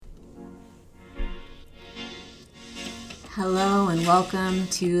Hello and welcome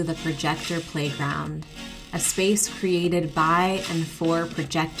to the Projector Playground, a space created by and for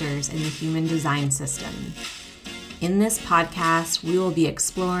projectors in the human design system. In this podcast, we will be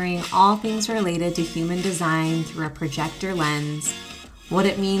exploring all things related to human design through a projector lens, what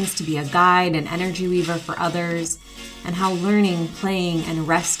it means to be a guide and energy weaver for others, and how learning, playing, and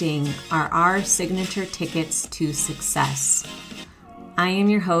resting are our signature tickets to success. I am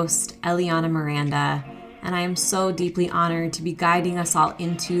your host, Eliana Miranda, and I am so deeply honored to be guiding us all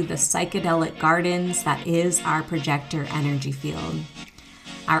into the psychedelic gardens that is our projector energy field.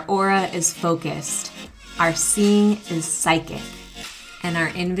 Our aura is focused, our seeing is psychic, and our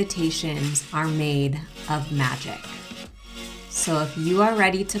invitations are made of magic. So if you are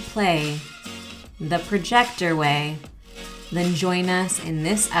ready to play the projector way, then join us in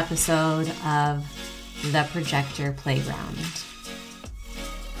this episode of the Projector Playground.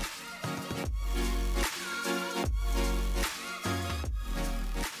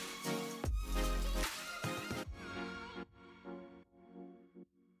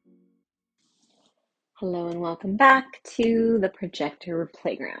 Hello and welcome back to the Projector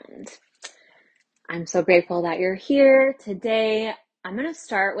Playground. I'm so grateful that you're here. Today, I'm going to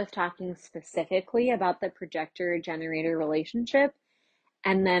start with talking specifically about the projector-generator relationship,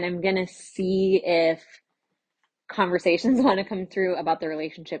 and then I'm going to see if conversations want to come through about the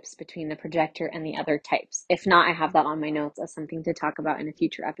relationships between the projector and the other types. If not, I have that on my notes as something to talk about in a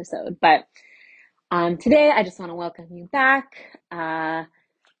future episode. But today, I just want to welcome you back.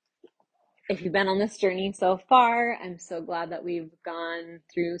 If you've been on this journey so far, I'm so glad that we've gone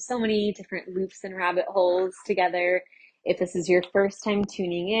through so many different loops and rabbit holes together. If this is your first time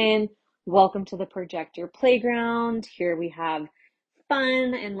tuning in, welcome to the Projector Playground. Here we have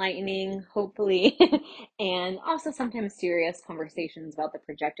fun, enlightening, hopefully, and also sometimes serious conversations about the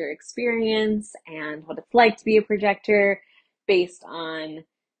projector experience and what it's like to be a projector based on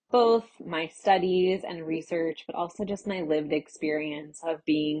both my studies and research, but also just my lived experience of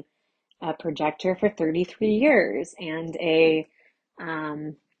being a projector for 33 years and a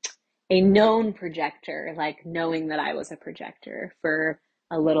known projector, like knowing that I was a projector for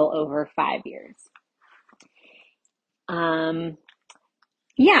a little over 5 years.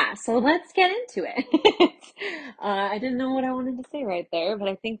 So let's get into it. I didn't know what I wanted to say right there, but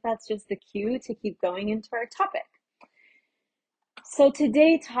I think that's just the cue to keep going into our topic. So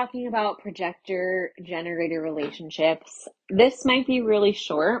today, talking about projector-generator relationships, this might be really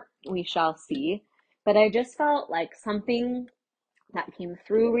short, we shall see, but I just felt like something that came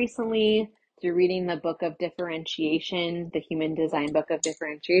through recently through reading the book of differentiation, the Human Design Book of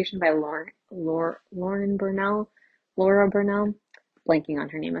Differentiation by Laura Bernal, blanking on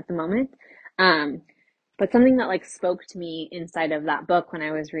her name at the moment. But something that spoke to me inside of that book when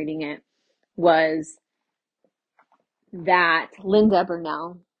I was reading it was that Linda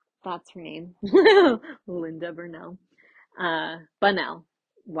Bernal, that's her name, Linda Bernal, Bunnell,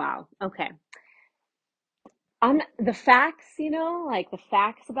 wow, okay. The facts, the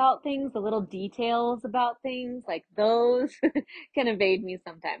facts about things, the little details about things, those can evade me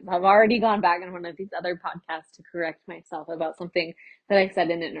sometimes. I've already gone back on one of these other podcasts to correct myself about something that I said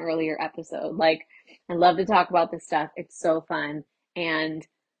in an earlier episode. I love to talk about this stuff. It's so fun. And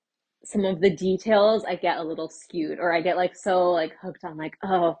some of the details I get a little skewed, or I get so hooked on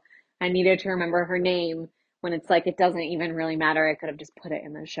oh, I needed to remember her name, when it's it doesn't even really matter. I could have just put it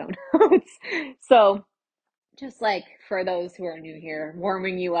in the show notes. So just for those who are new here,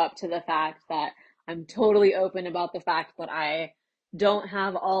 warming you up to the fact that I'm totally open about the fact that I don't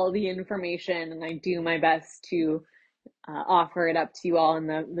have all the information, and I do my best to offer it up to you all in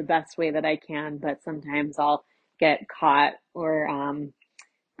the best way that I can, but sometimes I'll get caught or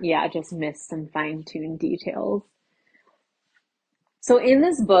just miss some fine-tuned details. So in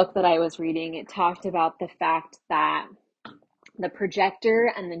this book that I was reading, it talked about the fact that the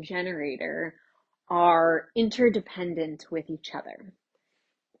projector and the generator are interdependent with each other.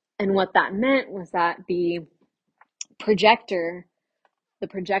 And what that meant was that the projector's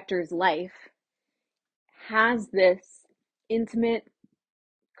life has this intimate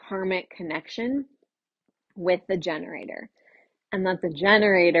karmic connection with the generator. And that the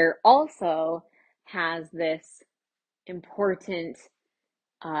generator also has this important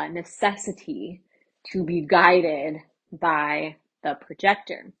necessity to be guided by the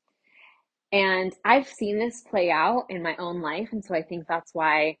projector. And I've seen this play out in my own life, and so I think that's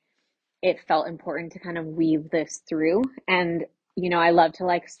why it felt important to kind of weave this through. And, I love to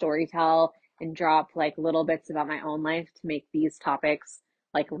storytell and drop little bits about my own life to make these topics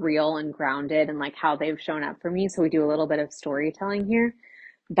real and grounded and how they've shown up for me. So we do a little bit of storytelling here.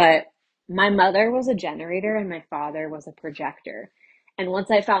 But My mother was a generator and my father was a projector. And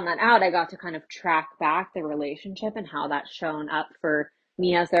once I found that out, I got to kind of track back the relationship and how that's shown up for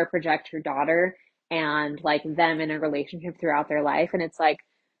me as their projector daughter and like them in a relationship throughout their life. And it's like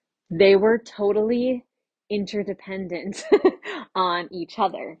they were totally interdependent on each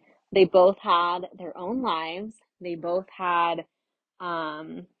other. They both had their own lives. They both had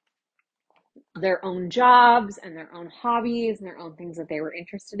um, their own jobs and their own hobbies and their own things that they were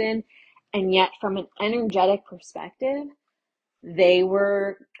interested in. And yet, from an energetic perspective, they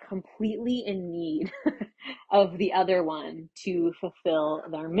were completely in need of the other one to fulfill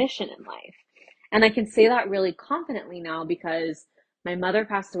their mission in life. And I can say that really confidently now because my mother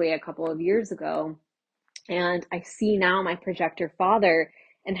passed away a couple of years ago, and I see now my projector father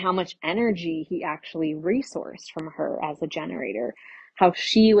and how much energy he actually resourced from her as a generator, how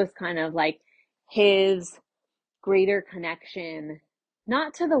she was kind of like his greater connection,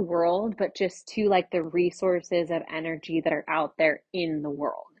 not to the world, but just to like the resources of energy that are out there in the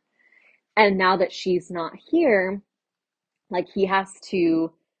world. And now that she's not here, like he has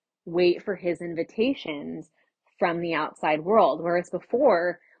to wait for his invitations from the outside world. Whereas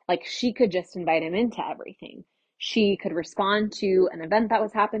before, like she could just invite him into everything. She could respond to an event that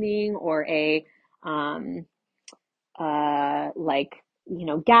was happening or a um, like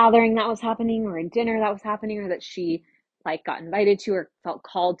gathering that was happening or a dinner that was happening or that she like got invited to or felt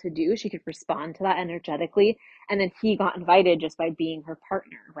called to do. She could respond to that energetically, and then he got invited just by being her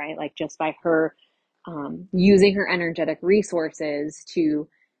partner, right? Like just by her using her energetic resources to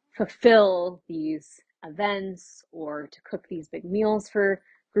fulfill these events or to cook these big meals for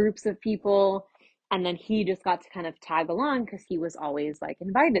groups of people. And then he just got to kind of tag along because he was always like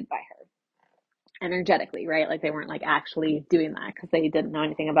invited by her energetically, right? Like they weren't like actually doing that because they didn't know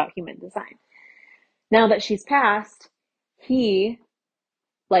anything about human design. Now that she's passed, he,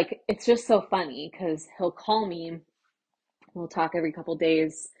 like, it's just so funny because he'll call me, we'll talk every couple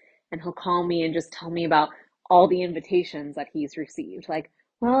days, and he'll call me and just tell me about all the invitations that he's received. Like,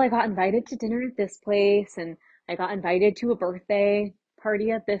 well, I got invited to dinner at this place, and I got invited to a birthday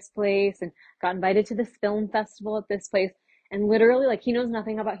party at this place, and got invited to this film festival at this place. And literally, like, he knows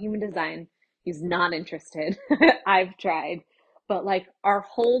nothing about human design. He's not interested. I've tried. But like, our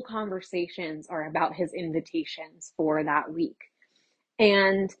whole conversations are about his invitations for that week.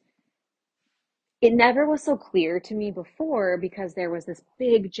 And it never was so clear to me before because there was this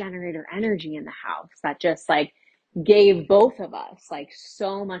big generator energy in the house that just like gave both of us like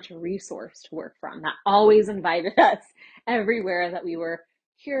so much resource to work from, that always invited us everywhere that we were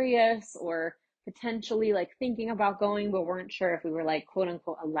curious or potentially like thinking about going but weren't sure if we were like quote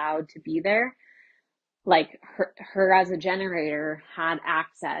unquote allowed to be there. Like her as a generator had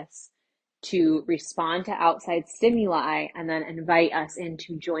access to respond to outside stimuli and then invite us in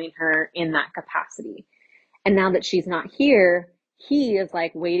to join her in that capacity. And now that she's not here, he is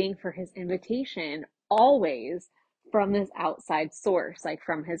like waiting for his invitation always from this outside source, like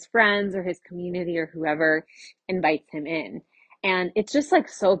from his friends or his community or whoever invites him in. And it's just like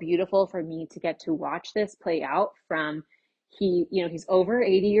so beautiful for me to get to watch this play out from he's over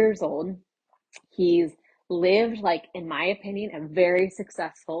 80 years old. He's lived, like, in my opinion, a very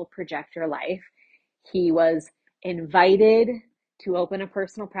successful projector life. He was invited to open a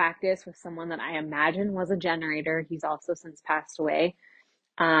personal practice with someone that I imagine was a generator. He's also since passed away.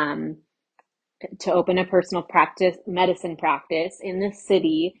 Um, to open a personal practice, medicine practice in this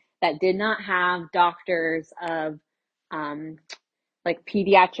city that did not have doctors of um, like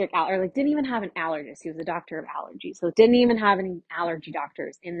pediatric or like didn't even have an allergist. He was a doctor of allergy. So it didn't even have any allergy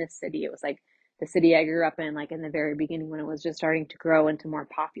doctors in this city. It was like the city I grew up in, like in the very beginning when it was just starting to grow into more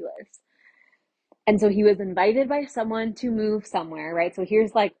populace. And so he was invited by someone to move somewhere, right? So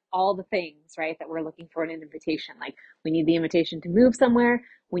here's like all the things, right, that we're looking for in an invitation. Like we need the invitation to move somewhere.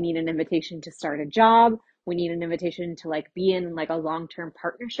 We need an invitation to start a job. We need an invitation to like be in like a long-term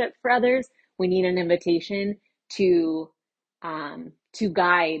partnership for others. We need an invitation to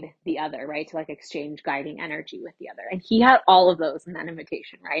guide the other, right? To like exchange guiding energy with the other. And he had all of those in that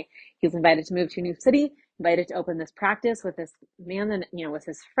invitation, right? He was invited to move to a new city, invited to open this practice with this man that, was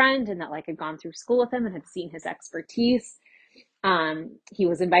his friend and that like had gone through school with him and had seen his expertise. He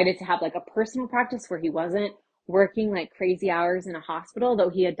was invited to have like a personal practice where he wasn't working like crazy hours in a hospital, though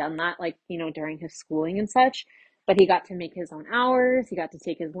he had done that like, during his schooling and such. But he got to make his own hours. He got to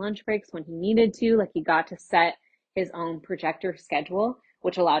take his lunch breaks when he needed to. Like he got to set his own projector schedule,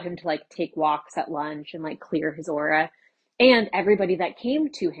 which allowed him to like take walks at lunch and like clear his aura. And everybody that came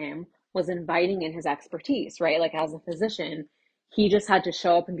to him was inviting in his expertise, right? Like as a physician, he just had to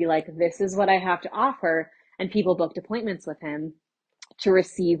show up and be like, this is what I have to offer. And people booked appointments with him to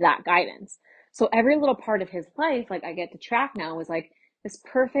receive that guidance. So every little part of his life, like I get to track now, was like this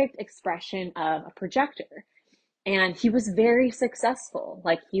perfect expression of a projector. And he was very successful.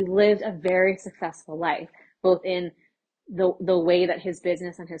 Like he lived a very successful life, both in the way that his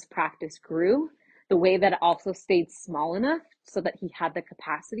business and his practice grew, the way that it also stayed small enough so that he had the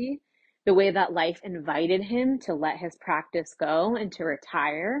capacity, the way that life invited him to let his practice go and to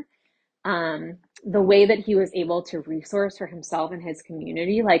retire, the way that he was able to resource for himself and his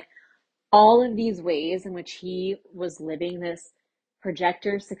community, like all of these ways in which he was living this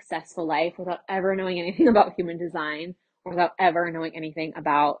projector successful life without ever knowing anything about human design or without ever knowing anything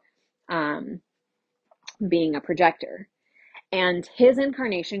about um, being a projector. And his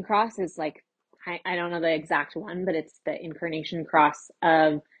incarnation cross is like, I don't know the exact one, but it's the incarnation cross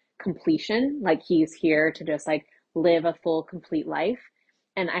of completion. Like he's here to just like live a full, complete life.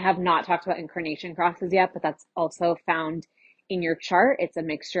 And I have not talked about incarnation crosses yet, but that's also found in your chart. It's a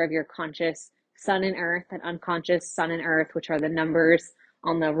mixture of your conscious sun and earth and unconscious sun and earth, which are the numbers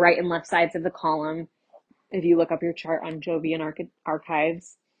on the right and left sides of the column. If you look up your chart on Jovian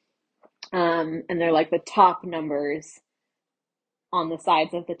Archives, and they're like the top numbers on the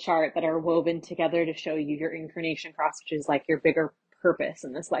sides of the chart that are woven together to show you your incarnation cross, which is like your bigger purpose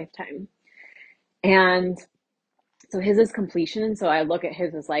in this lifetime. And so his is completion. And so I look at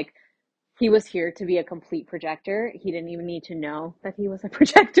his as like, he was here to be a complete projector. He didn't even need to know that he was a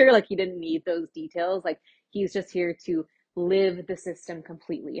projector. Like he didn't need those details. Like he's just here to live the system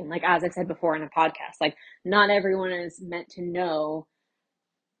completely. And like, as I said before in a podcast, like not everyone is meant to know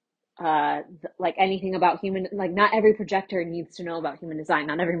like anything about human, like not every projector needs to know about human design.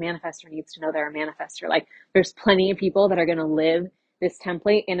 Not every manifestor needs to know they're a manifestor. Like there's plenty of people that are going to live this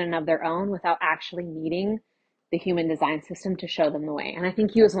template in and of their own without actually needing the human design system to show them the way. And I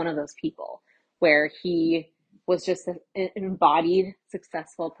think he was one of those people where he was just an embodied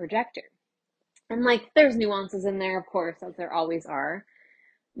successful projector. And like there's nuances in there, of course, as there always are.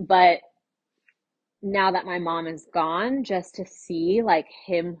 But now that my mom is gone, just to see like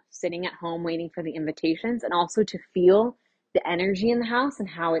him sitting at home waiting for the invitations and also to feel the energy in the house and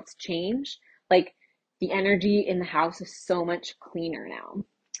how it's changed. Like the energy in the house is so much cleaner now.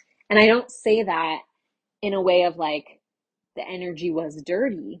 And I don't say that in a way of like the energy was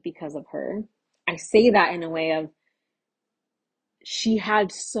dirty because of her. I say that in a way of she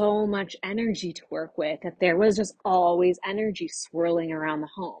had so much energy to work with that there was just always energy swirling around the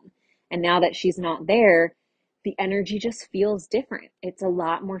home. And now that she's not there, the energy just feels different. It's a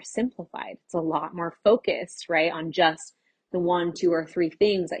lot more simplified. It's a lot more focused, right, on just the one, two, or three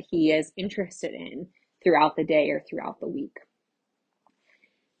things that he is interested in throughout the day or throughout the week.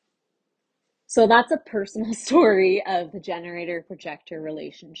 So that's a personal story of the generator projector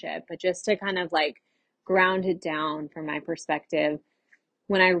relationship. But just to kind of like ground it down from my perspective,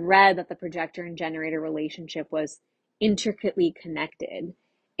 when I read that the projector and generator relationship was intricately connected,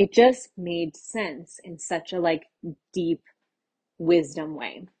 it just made sense in such a like deep wisdom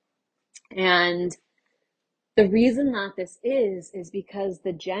way. And the reason that this is because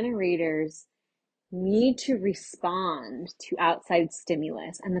the generators need to respond to outside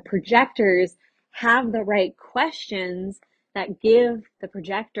stimulus, and the projectors have the right questions that give the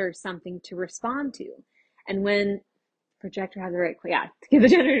projector something to respond to. And when projector has the right, yeah, to give the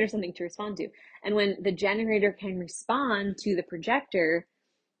generator something to respond to. And when the generator can respond to the projector's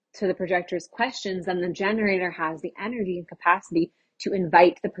questions, then the generator has the energy and capacity to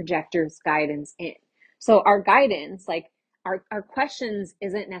invite the projector's guidance in. So our guidance, like our questions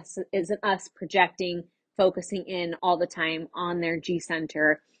isn't us projecting, focusing in all the time on their G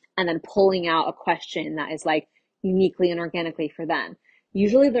center and then pulling out a question that is like uniquely and organically for them.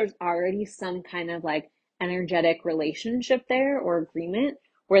 Usually there's already some kind of like energetic relationship there or agreement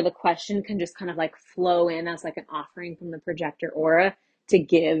where the question can just kind of like flow in as like an offering from the projector aura to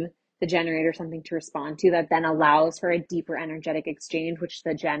give the generator something to respond to that then allows for a deeper energetic exchange, which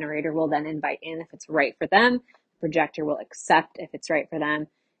the generator will then invite in if it's right for them. The projector will accept if it's right for them,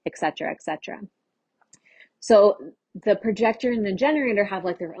 etc., etc. So the projector and the generator have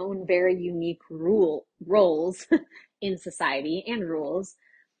like their own very unique roles in society and rules.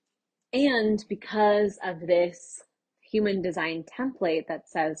 And because of this human design template that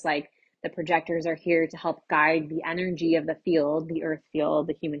says like the projectors are here to help guide the energy of the field, the earth field,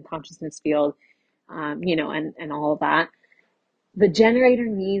 the human consciousness field, and all of that, the generator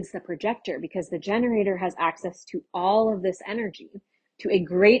needs the projector because the generator has access to all of this energy, to a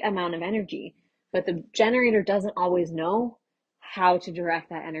great amount of energy, but the generator doesn't always know how to direct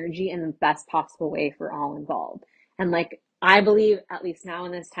that energy in the best possible way for all involved. And like, I believe, at least now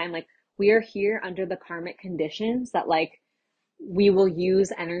in this time, like we are here under the karmic conditions that like we will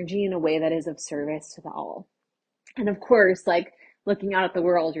use energy in a way that is of service to the all. And of course, like looking out at the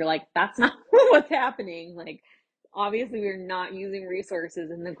world, you're like, that's not what's happening. Like, obviously, we're not using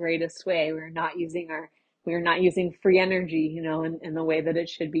resources in the greatest way. We're not using free energy, in the way that it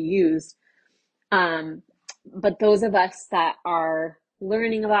should be used. Um, but those of us that are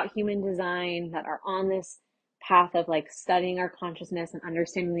learning about human design, that are on this path of like studying our consciousness and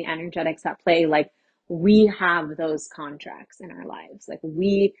understanding the energetics at play, like we have those contracts in our lives. Like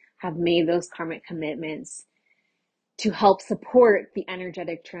we have made those karmic commitments to help support the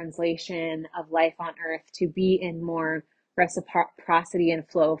energetic translation of life on earth to be in more reciprocity and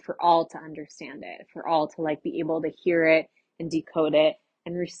flow for all to understand it, for all to like be able to hear it and decode it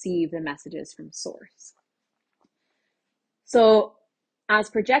and receive the messages from source. So as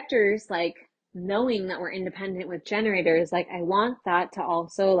projectors, like knowing that we're independent with generators, like I want that to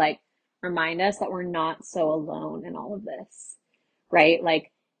also like remind us that we're not so alone in all of this, right?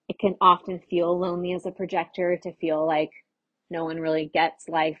 Like it can often feel lonely as a projector to feel like no one really gets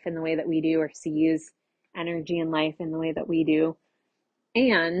life in the way that we do or sees energy and life in the way that we do.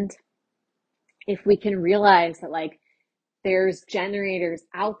 And if we can realize that like there's generators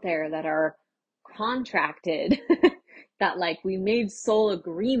out there that are contracted that like we made soul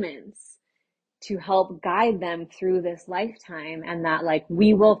agreements to help guide them through this lifetime, and that like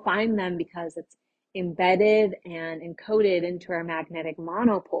we will find them because it's embedded and encoded into our magnetic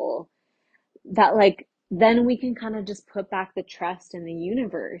monopole, that like then we can kind of just put back the trust in the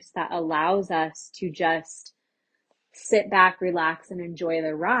universe that allows us to just sit back, relax, and enjoy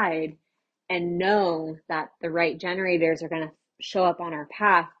the ride, and know that the right generators are going to show up on our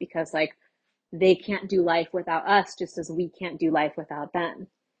path because like they can't do life without us just as we can't do life without them.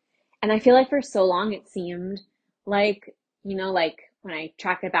 And I feel like for so long it seemed like, like when I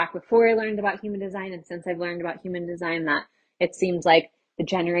track it back before I learned about human design and since I've learned about human design, that it seems like the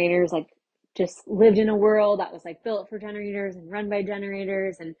generators like just lived in a world that was like built for generators and run by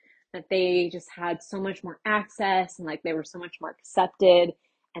generators, and that they just had so much more access and like they were so much more accepted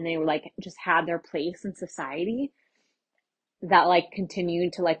and they were like just had their place in society, that like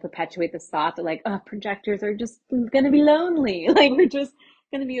continued to like perpetuate this thought that like, oh, projectors are just gonna be lonely. Like we're just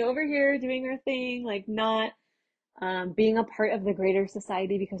gonna be over here doing our thing, like not being a part of the greater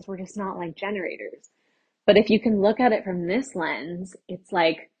society because we're just not like generators. But if you can look at it from this lens, it's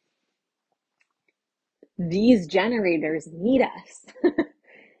like these generators need us.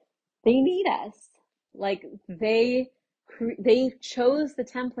 They need us. Like they chose the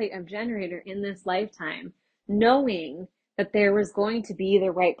template of generator in this lifetime, knowing that there was going to be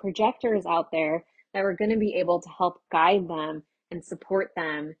the right projectors out there that were going to be able to help guide them and support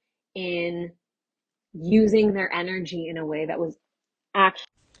them in using their energy in a way that was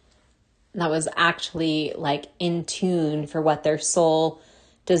actually like in tune for what their soul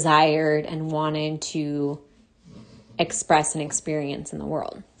desired and wanted to express and experience in the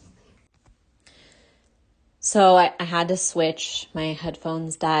world. So I had to switch. My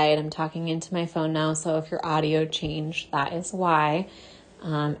headphones died. I'm talking into my phone now, so if your audio changed, that is why.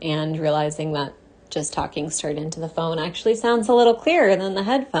 And realizing that just talking straight into the phone actually sounds a little clearer than the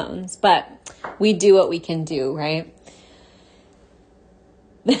headphones, but we do what we can do, right?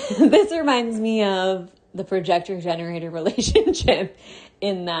 This reminds me of the projector-generator relationship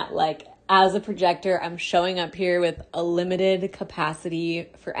in that, like, as a projector, I'm showing up here with a limited capacity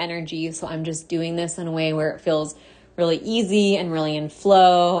for energy. So I'm just doing this in a way where it feels really easy and really in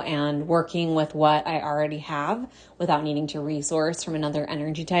flow and working with what I already have without needing to resource from another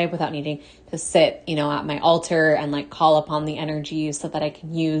energy type, without needing to sit, at my altar and like call upon the energy so that I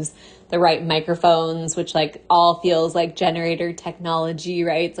can use the right microphones, which like all feels like generator technology,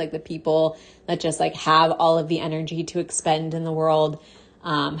 right? It's like the people that just like have all of the energy to expend in the world,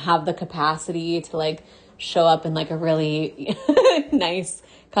 have the capacity to like show up in like a really nice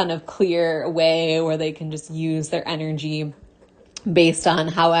kind of clear way where they can just use their energy based on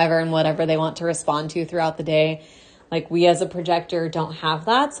however and whatever they want to respond to throughout the day. Like we as a projector don't have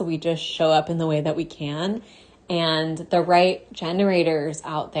that. So we just show up in the way that we can. And the right generators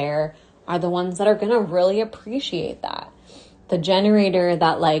out there are the ones that are going to really appreciate that. The generator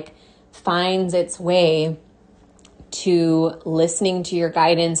that like finds its way to listening to your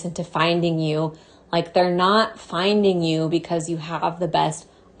guidance and to finding you, like they're not finding you because you have the best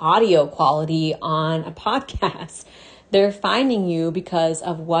audio quality on a podcast. They're finding you because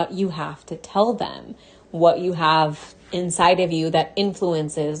of what you have to tell them, what you have inside of you that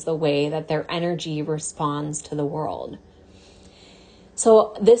influences the way that their energy responds to the world.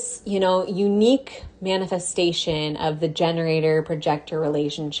 So this, unique manifestation of the generator projector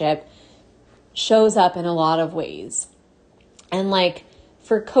relationship shows up in a lot of ways. And like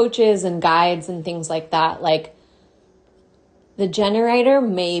for coaches and guides and things like that, like the generator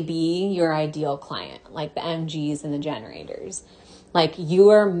may be your ideal client, like the MGs and the generators. Like you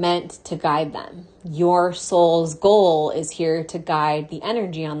are meant to guide them. Your soul's goal is here to guide the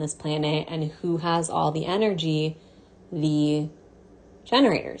energy on this planet. And who has all the energy? The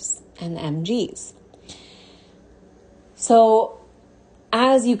generators and the MGs. So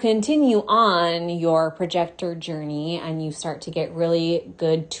as you continue on your projector journey and you start to get really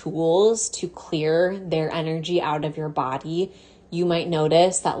good tools to clear their energy out of your body, you might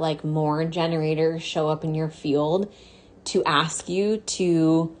notice that like more generators show up in your field to ask you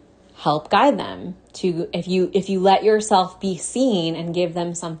to help guide them. To if you let yourself be seen and give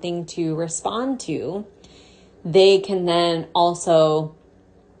them something to respond to, they can then also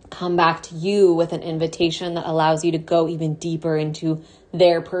come back to you with an invitation that allows you to go even deeper into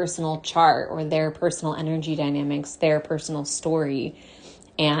their personal chart or their personal energy dynamics, their personal story,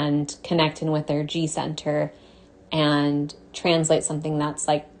 and connecting with their G center and translate something that's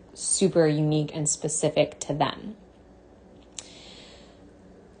like super unique and specific to them.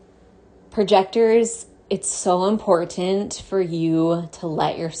 Projectors, it's so important for you to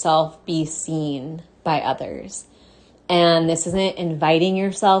let yourself be seen by others. And this isn't inviting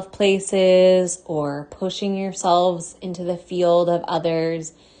yourself places or pushing yourselves into the field of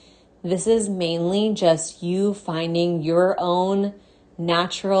others. This is mainly just you finding your own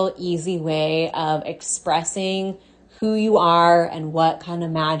natural, easy way of expressing who you are and what kind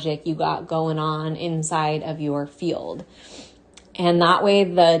of magic you got going on inside of your field. And that way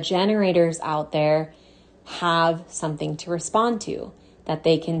the generators out there have something to respond to, that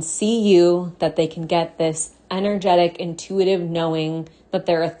they can see you, that they can get this energetic, intuitive knowing that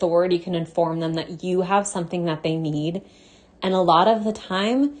their authority can inform them that you have something that they need. And a lot of the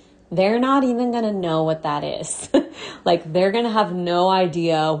time, they're not even going to know what that is. Like they're going to have no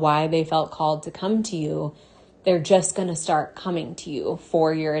idea why they felt called to come to you. They're just going to start coming to you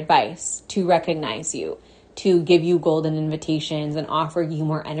for your advice, to recognize you, to give you golden invitations and offer you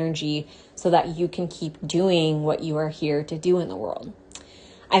more energy so that you can keep doing what you are here to do in the world.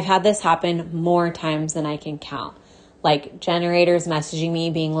 I've had this happen more times than I can count. Like generators messaging me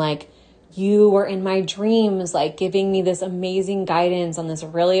being like, you were in my dreams, like giving me this amazing guidance on this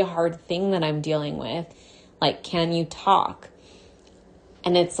really hard thing that I'm dealing with. Like, can you talk?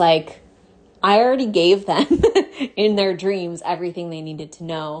 And it's like, I already gave them in their dreams everything they needed to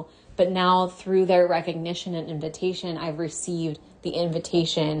know. But now through their recognition and invitation, I've received the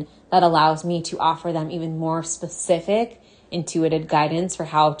invitation that allows me to offer them even more specific intuitive guidance for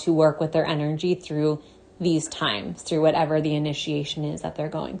how to work with their energy through these times, through whatever the initiation is that they're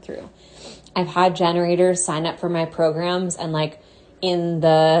going through. I've had generators sign up for my programs, and like in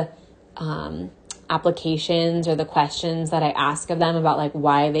the applications or the questions that I ask of them about like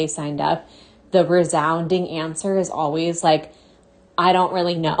why they signed up, the resounding answer is always like, I don't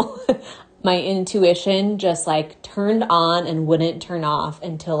really know. My intuition just like turned on and wouldn't turn off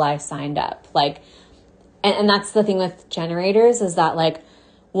until I signed up. Like, and that's the thing with generators is that like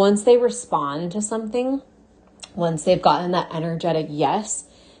once they respond to something, once they've gotten that energetic yes,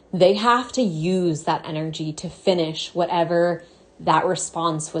 they have to use that energy to finish whatever that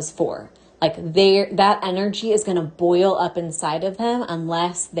response was for. Like that energy is going to boil up inside of them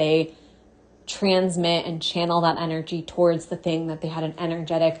unless they transmit and channel that energy towards the thing that they had an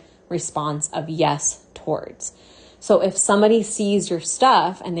energetic response of yes towards. So if somebody sees your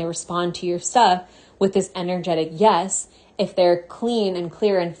stuff and they respond to your stuff with this energetic yes, if they're clean and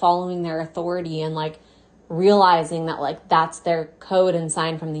clear and following their authority and like realizing that like that's their code and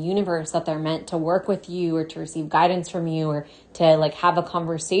sign from the universe that they're meant to work with you or to receive guidance from you or to like have a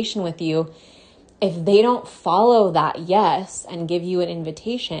conversation with you, if they don't follow that yes and give you an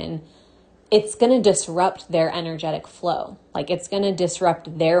invitation, it's going to disrupt their energetic flow. Like it's going to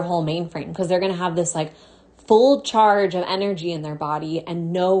disrupt their whole mainframe because they're going to have this like full charge of energy in their body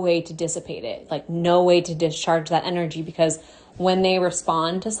and no way to dissipate it, like no way to discharge that energy, because when they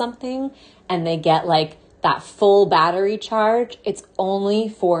respond to something and they get like that full battery charge, it's only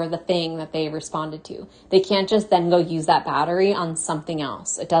for the thing that they responded to. They can't just then go use that battery on something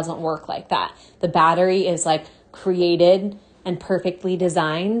else. It doesn't work like that. The battery is like created and perfectly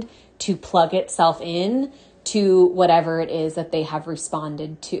designed to plug itself in to whatever it is that they have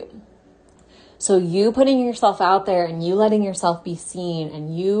responded to. So you putting yourself out there and you letting yourself be seen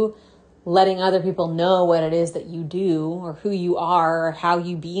and you letting other people know what it is that you do or who you are or how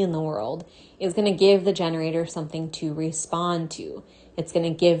you be in the world is going to give the generator something to respond to. It's going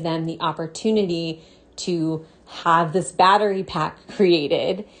to give them the opportunity to have this battery pack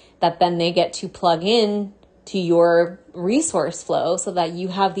created that then they get to plug in to your resource flow so that you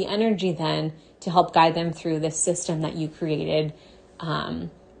have the energy then to help guide them through this system that you created,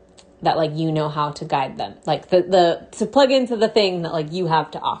 that like, you know how to guide them, like to plug into the thing that like you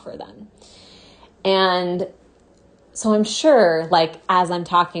have to offer them. And so I'm sure, like, as I'm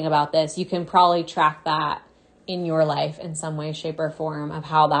talking about this, you can probably track that in your life in some way, shape, or form of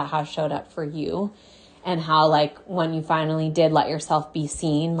how that has showed up for you, and how, like, when you finally did let yourself be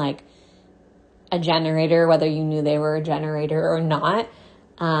seen, like a generator, whether you knew they were a generator or not,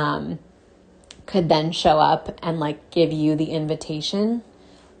 could then show up and like give you the invitation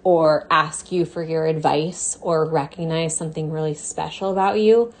or ask you for your advice or recognize something really special about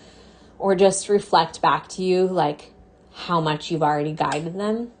you, or just reflect back to you like how much you've already guided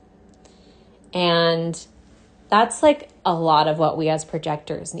them. And that's like a lot of what we as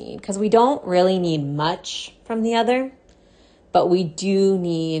projectors need, because we don't really need much from the other, but we do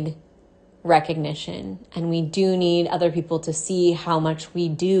need recognition, and we do need other people to see how much we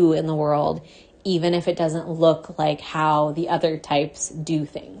do in the world, even if it doesn't look like how the other types do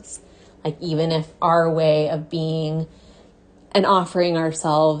things. Like, even if our way of being and offering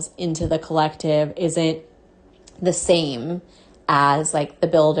ourselves into the collective isn't the same as like the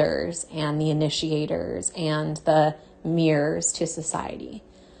builders and the initiators and the mirrors to society.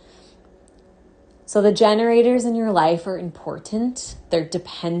 So the generators in your life are important. They're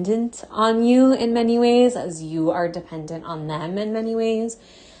dependent on you in many ways, as you are dependent on them in many ways.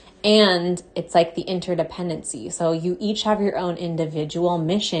 And it's like the interdependency. So you each have your own individual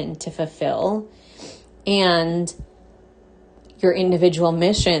mission to fulfill, and your individual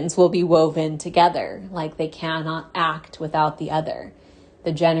missions will be woven together. Like, they cannot act without the other.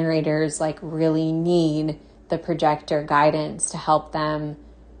 The generators like really need the projector guidance to help them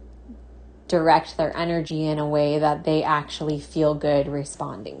direct their energy in a way that they actually feel good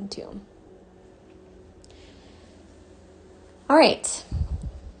responding to. All right,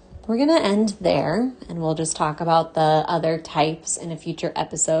 we're going to end there, and we'll just talk about the other types in a future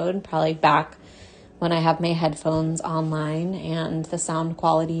episode, probably back when I have my headphones online and the sound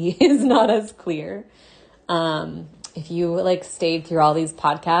quality is not as clear. If you like stayed through all these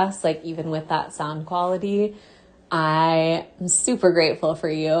podcasts, like even with that sound quality, I am super grateful for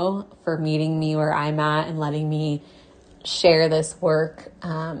you for meeting me where I'm at and letting me share this work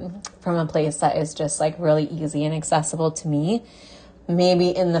from a place that is just like really easy and accessible to me. Maybe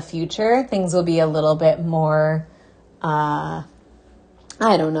in the future, things will be a little bit more, I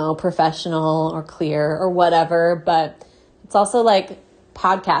don't know, professional or clear or whatever, but it's also like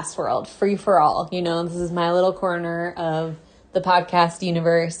podcast world, free for all. You know, this is my little corner of the podcast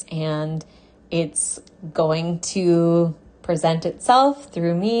universe, and it's going to present itself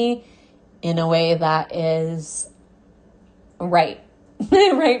through me in a way that is right,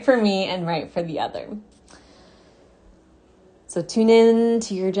 right for me and right for the other. So tune in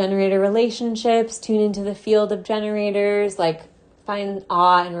to your generator relationships, tune into the field of generators, like find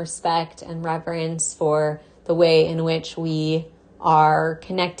awe and respect and reverence for the way in which we are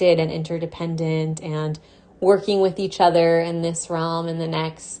connected and interdependent and working with each other in this realm and the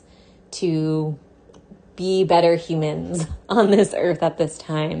next to be better humans on this earth at this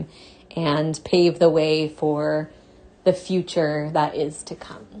time and pave the way for the future that is to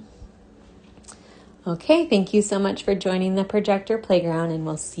come. Okay, thank you so much for joining the Projector Playground, and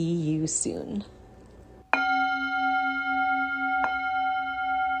we'll see you soon.